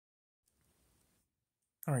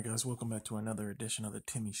Alright guys, welcome back to another edition of the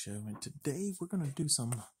Timmy Show, and today we're going to do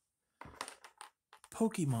some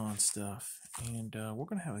Pokemon stuff, and we're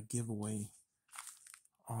going to have a giveaway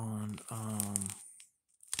on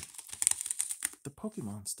the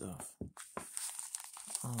Pokemon stuff.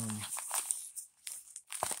 I'm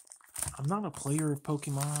not a player of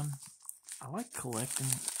Pokemon. I like collecting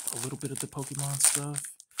a little bit of the Pokemon stuff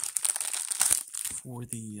for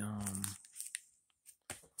the,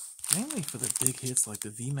 mainly for the big hits like the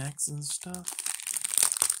VMAX and stuff.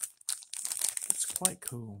 It's quite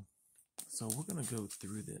cool. So we're going to go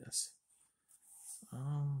through this. But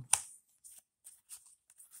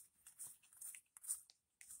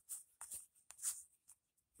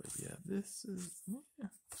yeah, this is, yeah.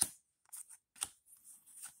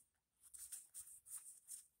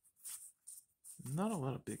 Not a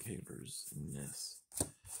lot of big haters in this.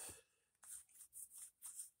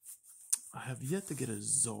 I have yet to get a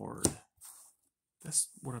Zord. That's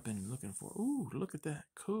what I've been looking for. Ooh, look at that.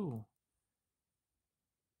 Cool.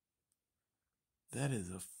 That is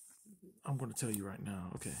a... I'm going to tell you right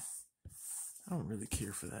now. Okay. I don't really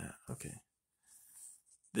care for that. Okay.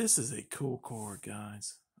 This is a cool card,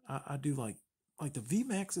 guys. I do like the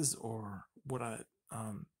VMAXs or what I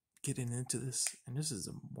getting into this. And this is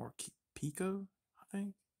a Pico, I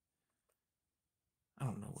think. I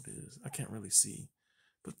don't know what it is. I can't really see.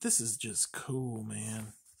 But this is just cool,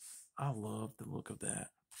 man. I love the look of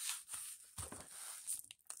that.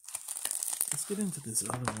 Let's get into this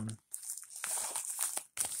other one.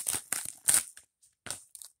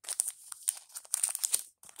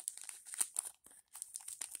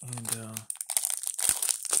 And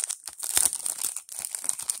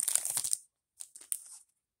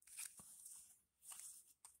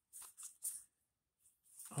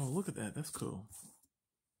oh, look at that. That's cool.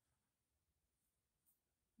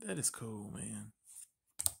 That is cool, man.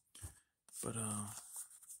 But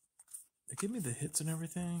they give me the hits and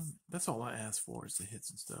everything. That's all I ask for is the hits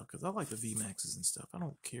and stuff. Because I like the VMAXs and stuff. I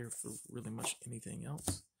don't care for really much anything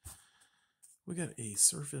else. We got a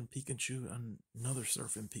Surfing Pikachu, another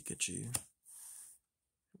Surfing Pikachu.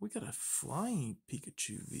 We got a Flying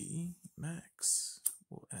Pikachu V Max.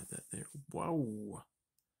 We'll add that there. Whoa.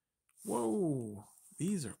 Whoa.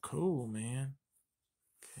 These are cool, man.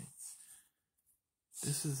 Okay.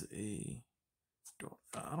 This is a...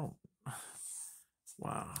 I don't...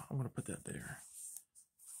 Wow. I'm going to put that there.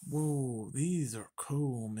 Whoa. These are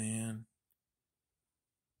cool, man.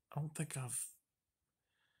 I don't think I've...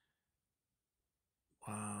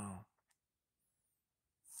 Wow.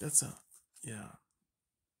 That's a... Yeah.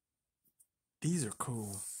 These are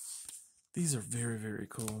cool. These are very, very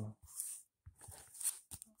cool.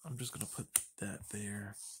 I'm just going to put that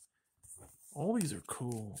there. All these are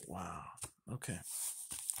cool. Wow. Okay.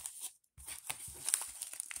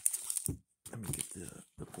 Let me get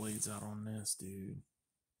the blades out on this, dude.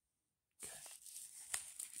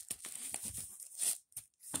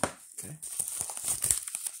 Okay.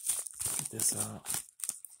 Get this out.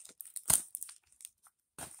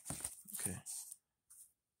 Okay.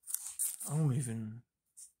 I don't even...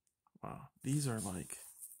 Wow. These are like...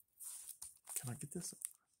 Can I get this?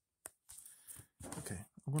 Okay.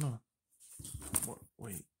 I'm gonna...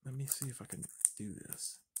 Wait. Let me see if I can do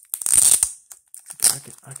this.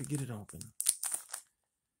 I could get it open.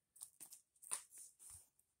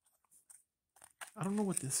 I don't know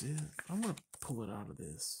what this is. I'm gonna pull it out of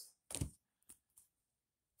this.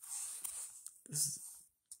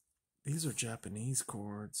 These are Japanese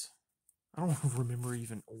cards. I don't remember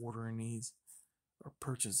even ordering these or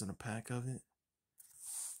purchasing a pack of it.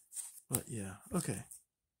 But yeah, okay.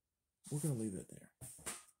 We're gonna leave it there.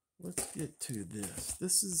 Let's get to this.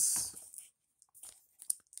 This is...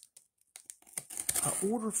 I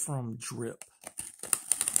order from Drip.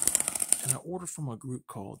 And I order from a group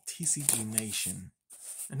called TCG Nation.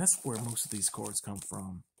 And that's where most of these cards come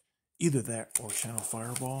from. Either that or Channel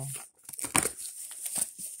Fireball.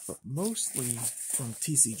 But mostly from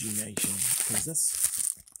TCG Nation. Because that's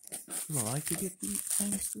who I like to get these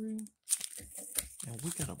things through. And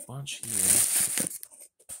we got a bunch here.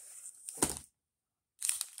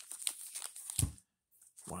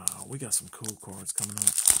 Wow, we got some cool cards coming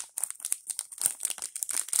up.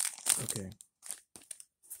 Okay.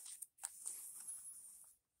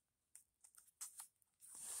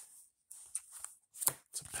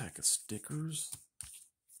 It's a pack of stickers.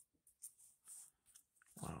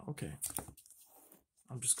 Wow, okay.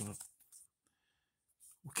 I'm just gonna...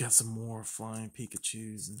 We got some more Flying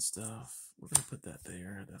Pikachus and stuff. We're gonna put that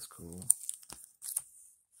there. That's cool.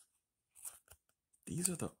 These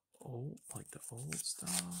are the old, like the old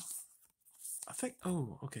stuff. I think,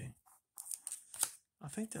 oh, okay. I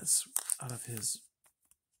think that's out of his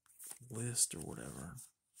list or whatever.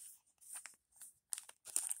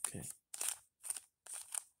 Okay.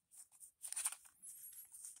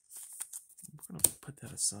 We're gonna put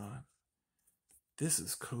that aside. This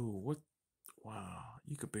is cool. What? Wow,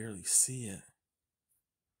 you could barely see it.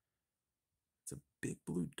 It's a big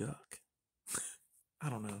blue duck. I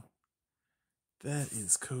don't know. That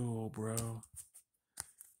is cool, bro.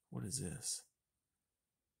 What is this?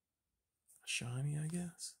 A shiny, I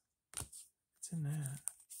guess? What's in that?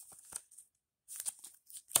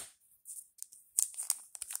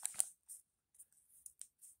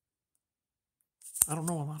 I don't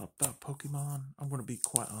know a lot about Pokemon. I'm gonna be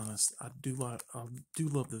quite honest. I do love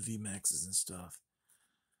the VMAXs and stuff,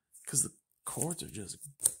 because the cards are just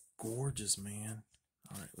gorgeous, man.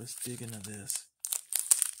 All right, let's dig into this.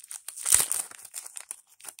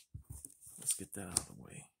 Let's get that out of the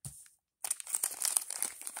way.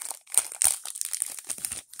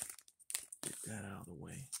 Get that out of the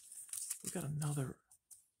way. We got another.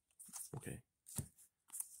 Okay.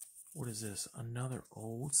 What is this? Another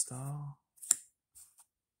old style?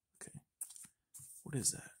 Okay. What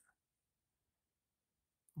is that?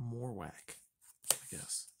 More whack, I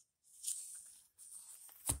guess.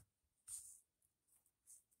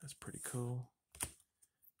 That's pretty cool.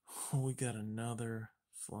 Oh, we got another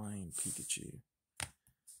flying Pikachu.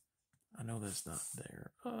 I know that's not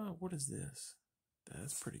there. What is this?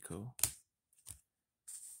 That's pretty cool.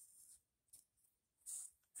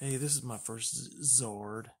 Hey, this is my first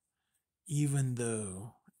Zord, even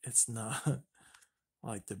though it's not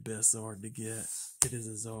like the best Zord to get. It is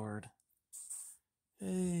a Zord.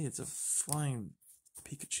 Hey, it's a flying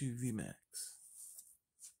Pikachu VMAX.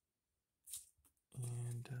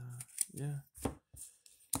 And, yeah.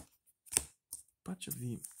 Bunch of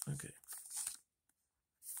okay.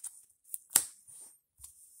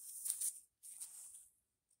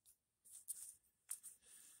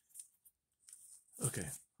 Okay,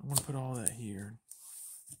 I'm gonna put all that here.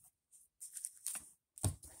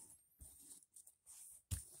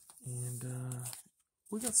 And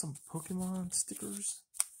we got some Pokemon stickers.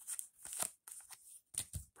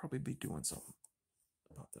 Probably be doing something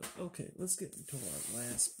about that. Okay, let's get into our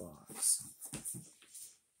last box.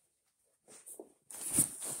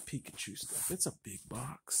 Pikachu stuff. It's a big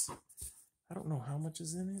box. I don't know how much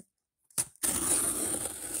is in it.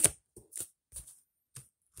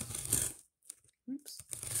 Oops.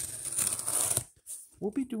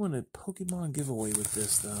 We'll be doing a Pokemon giveaway with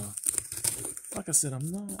this, though. Like I said,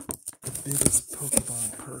 I'm not the biggest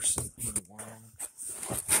Pokemon person in the world.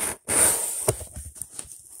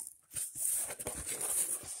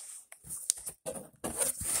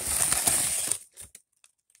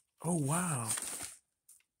 Oh, wow.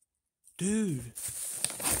 Dude.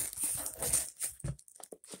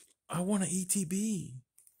 I want an ETB.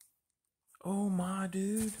 Oh, my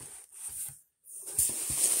dude.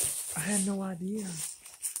 I had no idea.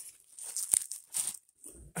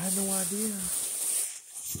 I had no idea.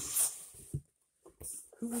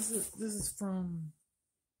 Who is it? This is from...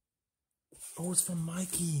 Oh, it's from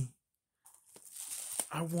Mikey.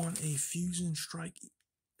 I want a Fusion Strike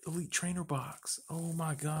Elite Trainer box. Oh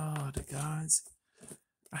my god, guys.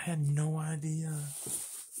 I had no idea.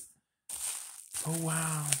 Oh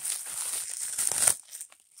wow.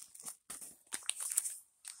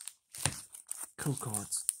 Code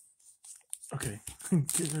cards. Okay,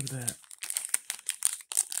 get rid of that.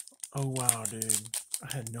 Oh wow, dude.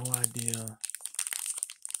 I had no idea.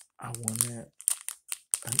 I won that.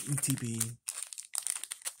 An ETB.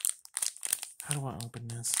 How do I open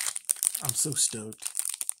this? I'm so stoked.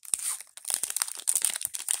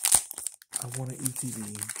 I want an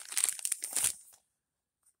ETB.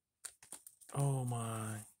 Oh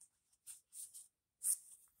my.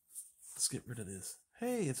 Let's get rid of this.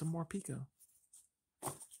 Hey, it's a Morpeko.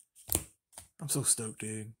 I'm so stoked,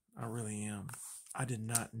 dude. I really am. I did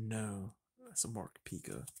not know that's a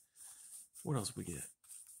Morpeko. What else we get?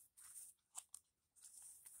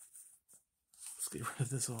 Let's get rid of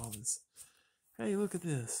this all this. Hey, look at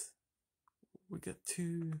this. We got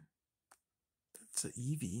two. That's an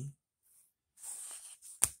Eevee.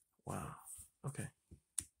 Wow. Okay.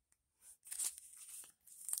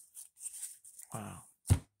 Wow.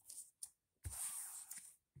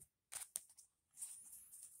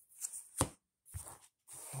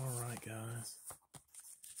 Alright, guys.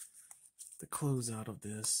 The close out of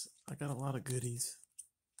this. I got a lot of goodies.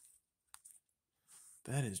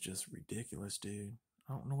 That is just ridiculous, dude.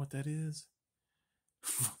 I don't know what that is.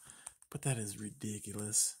 But that is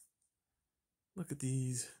ridiculous. Look at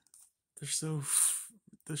these. They're so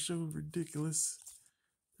ridiculous.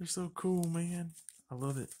 They're so cool, man. I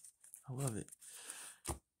love it. I love it.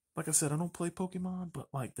 like I said, I don't play Pokemon, but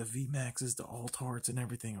like the VMAXs, the alt arts, and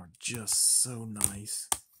everything are just so nice.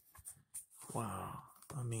 Wow.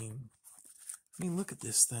 I mean, look at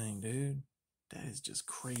this thing, dude. That is just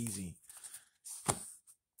crazy. I'm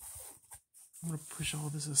gonna push all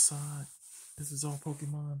this aside. This is all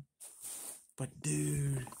Pokemon. But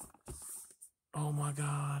dude, oh my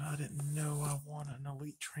god, I didn't know I wanted an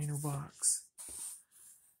Elite Trainer box.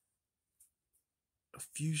 A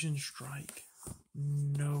Fusion Strike.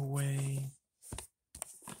 No way.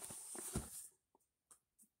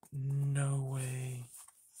 No way.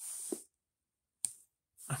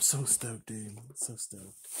 I'm so stoked, dude. So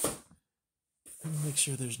stoked. Let me make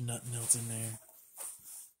sure there's nothing else in there.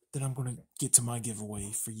 Then I'm gonna get to my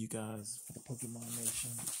giveaway for you guys for the Pokemon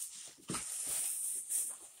Nation.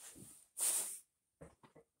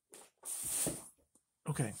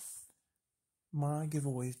 Okay, my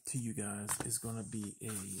giveaway to you guys is gonna be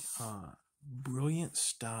a Brilliant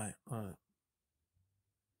Star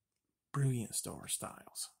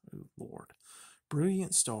Styles. Oh Lord,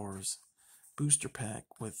 Brilliant Stars booster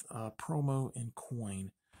pack with promo and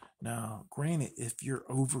coin. Now, granted, if you're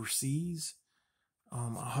overseas,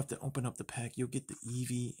 I'll have to open up the pack. You'll get the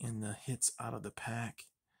Eevee and the hits out of the pack,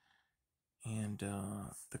 and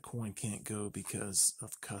the coin can't go because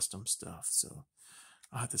of custom stuff. So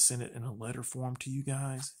I'll have to send it in a letter form to you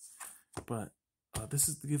guys. But this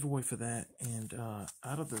is the giveaway for that. And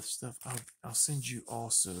out of the stuff, I'll send you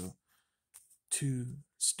also 2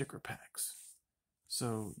 sticker packs.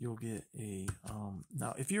 So you'll get a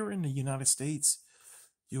now if you're in the United States,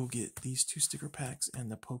 you'll get these 2 sticker packs and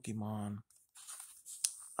the Pokemon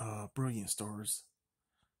Brilliant Stars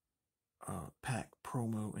pack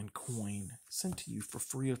promo and coin sent to you for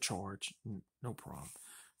free of charge. No problem.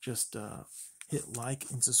 Just hit like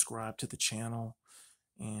and subscribe to the channel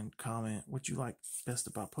and comment what you like best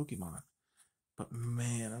about Pokemon. But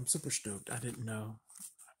man, I'm super stoked. I didn't know.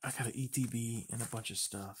 I got an ETB and a bunch of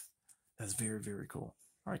stuff. That's very, very cool.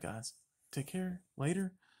 All right, guys. Take care.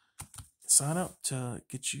 Later. Sign up to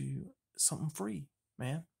get you something free,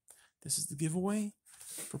 man. This is the giveaway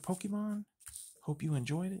for Pokemon. Hope you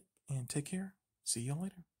enjoyed it and take care. See y'all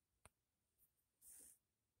later.